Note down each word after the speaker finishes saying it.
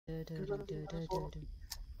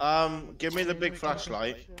Give me the big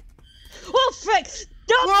flashlight. Oh frick!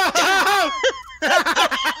 Stop!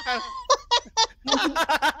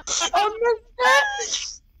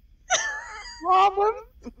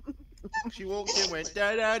 She walked in, went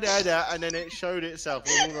da da da da, and then it showed itself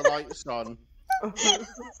with all the lights on.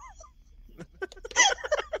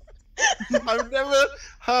 I've never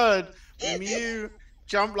heard Mew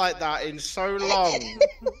jump like that in so long.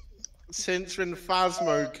 Since when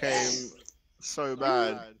Phasmo came so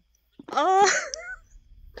bad. Oh,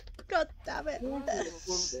 God damn it.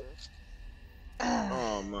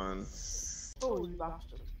 Oh man. Oh, you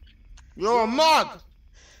bastard. You're a mug!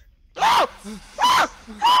 No!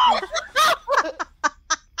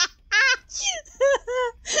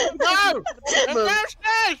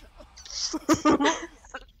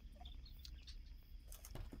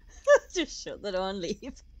 Just shut the door and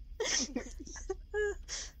leave.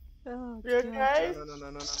 Oh, You okay? No.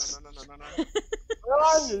 Where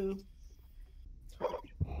are you?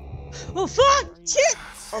 Oh fuck! Shit!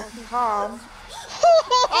 Oh, calm.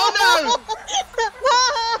 Oh no! No!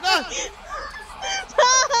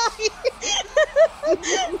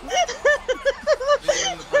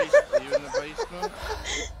 Are you in the basement?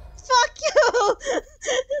 Fuck you!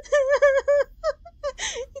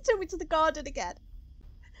 He took me to the garden again.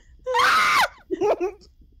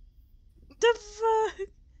 The fuck?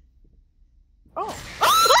 Oh.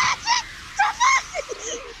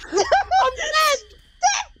 I'm dead!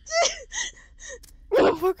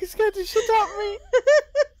 I'm fucking scared to shit at me.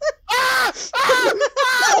 I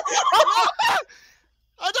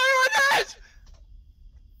don't know what it is!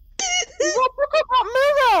 You gotta pick up that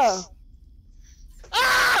mirror!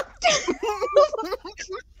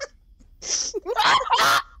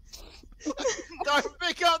 Don't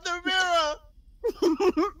pick up the mirror!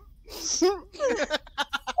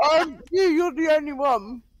 You're the only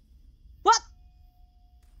one. What?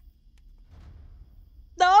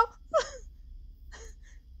 No?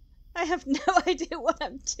 I have no idea what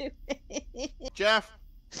I'm doing. Jeff,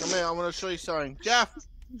 come here, I want to show you something. Jeff!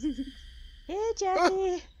 Here,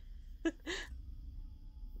 Jeffy.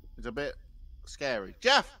 It's a bit scary.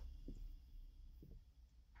 Jeff!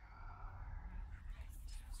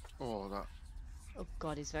 Oh, that. Oh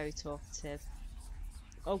god, he's very talkative.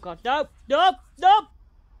 Oh god, no! No! No!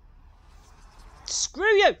 Screw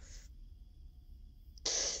you!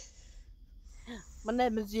 My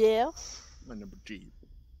name is Yale. My number G.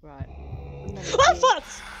 Right. Oh fuck!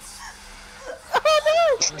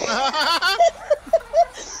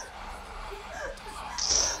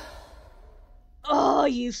 Oh,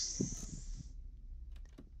 you.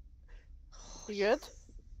 You good?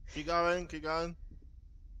 Keep going, keep going.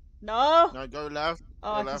 No! No, go left. Oh,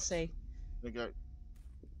 Go I can left. see. There you go.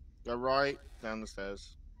 Go right, down the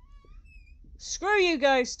stairs. Screw you,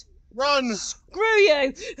 ghost! Run! Screw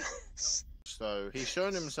you! So, he's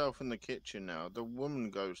shown himself in the kitchen now. The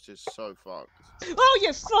woman ghost is so fucked. Oh,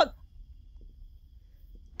 you fuck!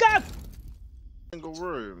 Go! Single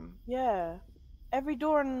room. Yeah. Every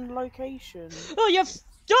door and location. Oh, you.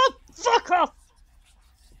 Oh, fuck off!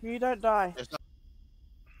 You don't die. It's not.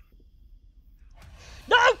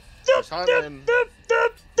 No! It's hiding.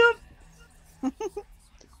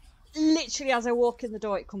 Literally, as I walk in the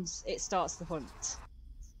door, it starts the hunt.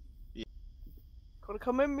 Gotta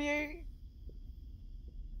come in, me.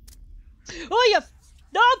 Oh, you.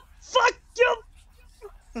 No! Fuck you!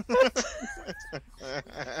 As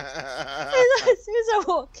soon as I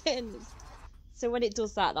walk in. So when it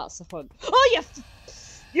does that, that's the hunt. Oh, you.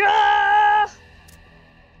 Yeah!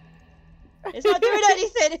 It's not doing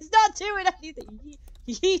anything. It's not doing anything.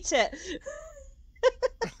 Yeet it.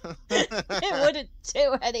 It wouldn't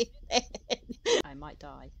do anything. I might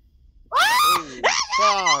die. Ooh,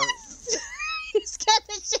 fuck. You scared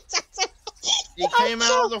the shit out of me. He came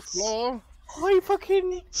out of the floor. I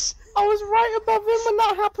fucking... I was right above him when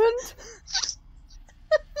that happened.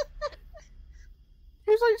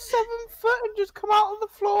 He was like 7 foot and just come out on the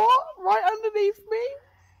floor right underneath me.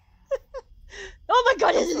 Oh my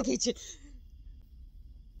god, it's in the kitchen.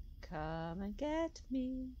 Come and get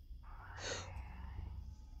me.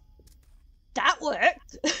 That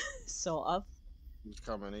worked. Sort of. He's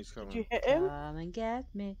coming, he's coming. Did you hit him? Come and get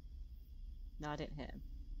me. No, I didn't hit him.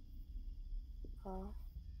 Oh.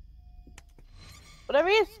 But there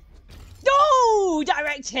he is. No!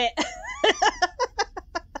 Direct hit!